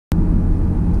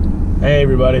Hey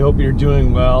everybody, hope you're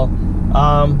doing well.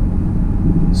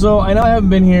 So I know I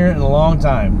haven't been here in a long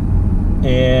time,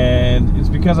 and it's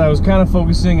because I was kind of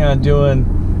focusing on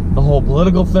doing the whole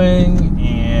political thing,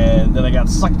 and then I got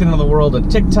sucked into the world of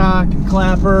TikTok and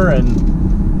Clapper, and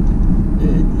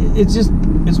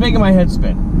it's making my head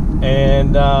spin.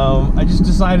 And I just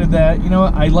decided that, you know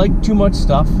what, I like too much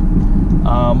stuff.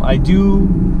 I do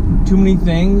too many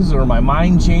things, or my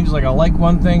mind changes. Like, I'll like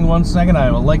one thing 1 second,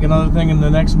 I will like another thing in the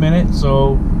next minute.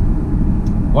 So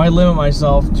why limit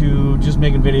myself to just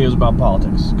making videos about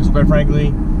politics? Because quite frankly,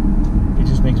 it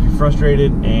just makes me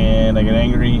frustrated, and I get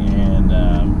angry, and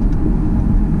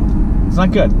it's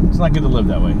not good. It's not good to live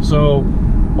that way. So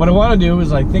what I want to do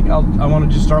is, I think I want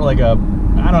to just start like a, I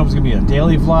don't know if it's gonna be a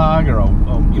daily vlog or a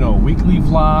weekly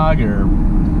vlog or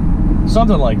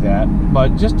something like that,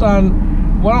 but just on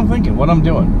what I'm thinking, what I'm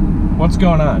doing, what's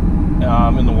going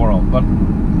on in the world. But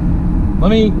let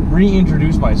me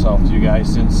reintroduce myself to you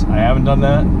guys, since I haven't done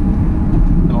that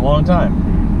in a long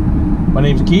time. My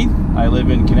name's Keith. I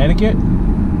live in Connecticut.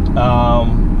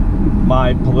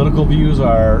 My political views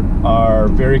are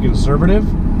very conservative.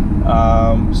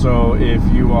 So if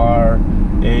you are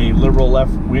a liberal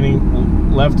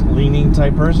left-leaning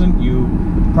type person, you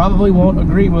probably won't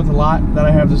agree with a lot that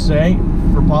I have to say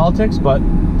for politics, but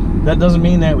that doesn't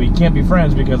mean that we can't be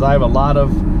friends, because I have a lot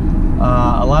of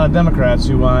Democrats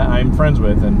who I'm friends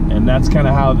with, and that's kind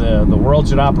of how the world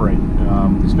should operate,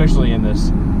 especially in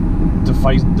this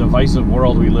divisive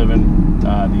world we live in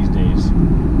these days.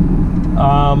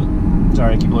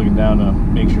 Sorry, I keep looking down to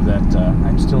make sure that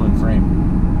I'm still in frame.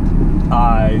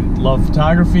 I love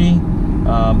photography,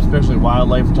 especially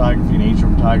wildlife photography, nature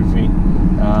photography,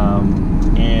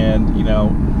 and you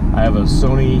know, I have a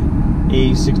Sony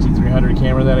A6300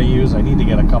 camera that I use. I need to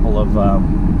get a couple of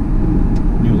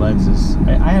new lenses.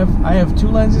 I have two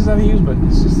lenses that I use, but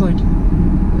it's just like,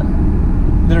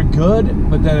 they're good,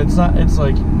 but then it's not. It's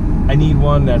like, I need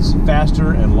one that's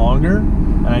faster and longer,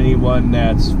 and I need one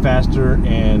that's faster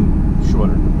and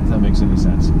shorter, if that makes any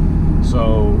sense.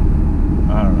 So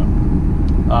I don't know.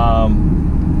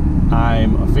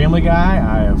 I'm a family guy.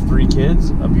 I have 3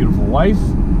 kids, a beautiful wife,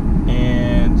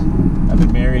 and I've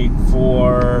been married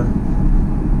for,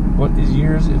 what is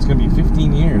years? It's gonna be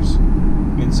 15 years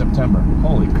in September.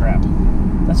 Holy crap,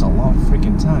 that's a long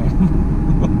freaking time.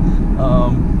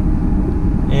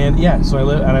 And yeah, so I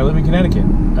live in Connecticut,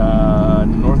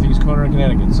 northeast corner of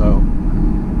Connecticut. So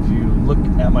if you look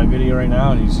at my video right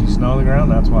now and you see snow on the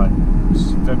ground, that's why.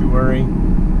 It's February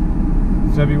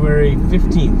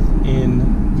 15th,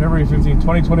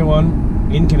 2021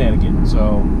 in Connecticut.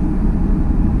 So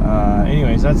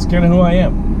anyways, that's kind of who I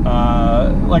am.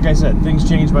 Like I said, things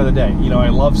change by the day. You know, I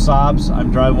love Saabs.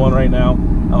 I'm driving one right now.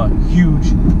 I'm a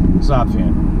huge Saab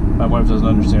fan. My wife doesn't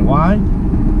understand why.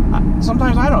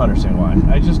 Sometimes I don't understand why.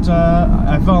 I just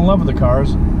I fell in love with the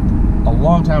cars a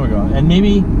long time ago, and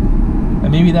maybe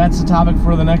that's the topic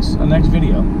for the next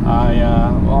video.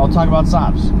 I'll talk about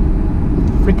Saabs.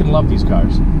 Freaking love these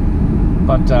cars.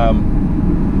 But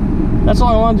that's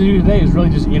all I wanted to do today, is really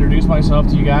just introduce myself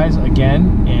to you guys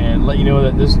again, and let you know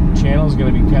that this channel is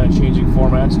going to be kind of changing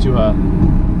formats to a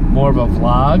more of a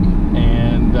vlog,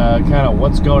 and kind of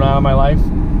what's going on in my life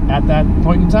at that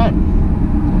point in time.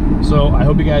 So I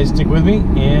hope you guys stick with me,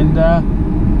 and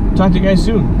talk to you guys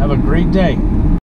soon. Have a great day.